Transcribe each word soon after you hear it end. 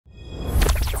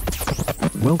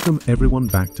Welcome everyone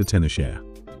back to Tenorshare.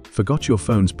 Forgot your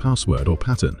phone's password or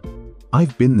pattern?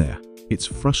 I've been there. It's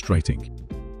frustrating.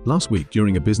 Last week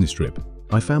during a business trip,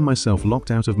 I found myself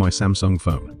locked out of my Samsung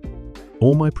phone.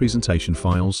 All my presentation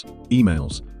files,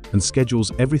 emails, and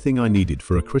schedules, everything I needed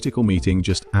for a critical meeting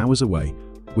just hours away,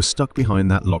 was stuck behind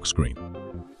that lock screen.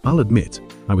 I'll admit,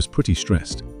 I was pretty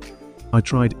stressed. I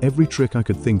tried every trick I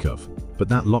could think of, but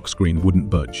that lock screen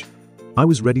wouldn't budge. I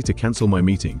was ready to cancel my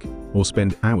meeting or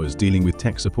spend hours dealing with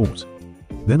tech support.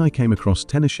 Then I came across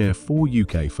Tenorshare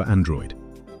 4uKey for Android.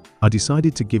 I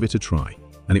decided to give it a try,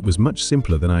 and it was much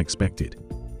simpler than I expected.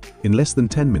 In less than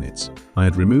 10 minutes, I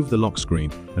had removed the lock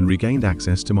screen and regained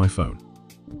access to my phone.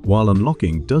 While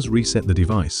unlocking does reset the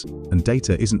device and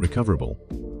data isn't recoverable,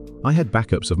 I had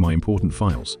backups of my important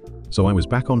files, so I was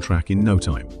back on track in no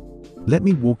time. Let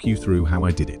me walk you through how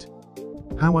I did it.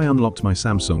 How I unlocked my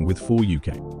Samsung with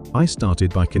 4uKey. I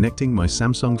started by connecting my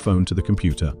Samsung phone to the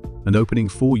computer and opening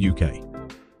 4uKey.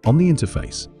 On the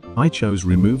interface, I chose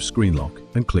Remove Screen Lock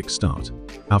and click Start.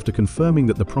 After confirming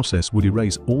that the process would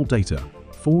erase all data,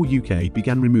 4uKey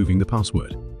began removing the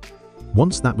password.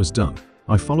 Once that was done,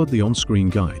 I followed the on-screen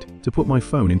guide to put my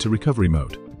phone into recovery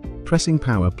mode, pressing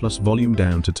power plus volume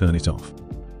down to turn it off.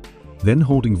 Then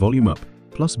holding volume up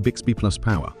plus Bixby plus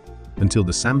power until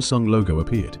the Samsung logo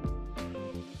appeared.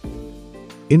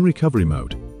 In recovery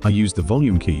mode, I used the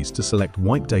volume keys to select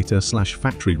Wipe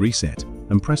Data/Factory Reset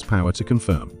and press power to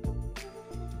confirm.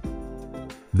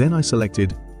 Then I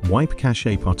selected Wipe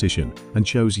Cache Partition and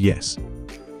chose Yes,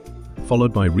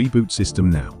 followed by Reboot System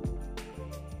Now.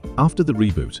 After the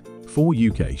reboot,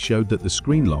 4uKey showed that the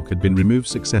screen lock had been removed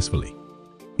successfully.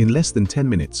 In less than 10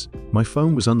 minutes, my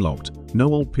phone was unlocked, no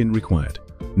old PIN required,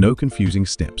 no confusing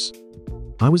steps.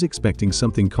 I was expecting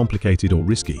something complicated or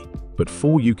risky, but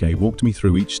 4uKey walked me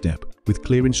through each step with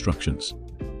clear instructions.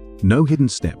 No hidden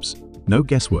steps, no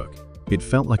guesswork. It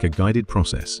felt like a guided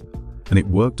process, and it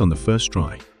worked on the first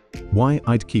try. Why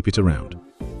I'd keep it around?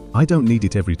 I don't need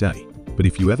it every day, but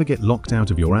if you ever get locked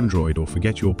out of your Android or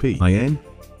forget your PIN,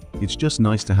 it's just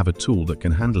nice to have a tool that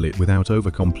can handle it without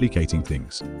overcomplicating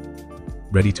things.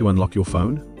 Ready to unlock your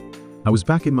phone? I was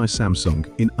back in my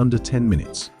Samsung in under 10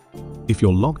 minutes. If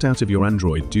you're locked out of your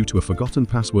Android due to a forgotten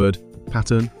password,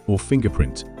 pattern, or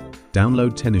fingerprint,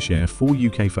 download Tenorshare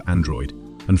 4uKey for Android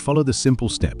and follow the simple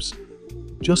steps.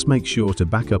 Just make sure to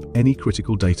back up any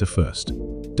critical data first.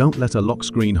 Don't let a lock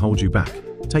screen hold you back.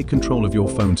 Take control of your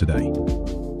phone today.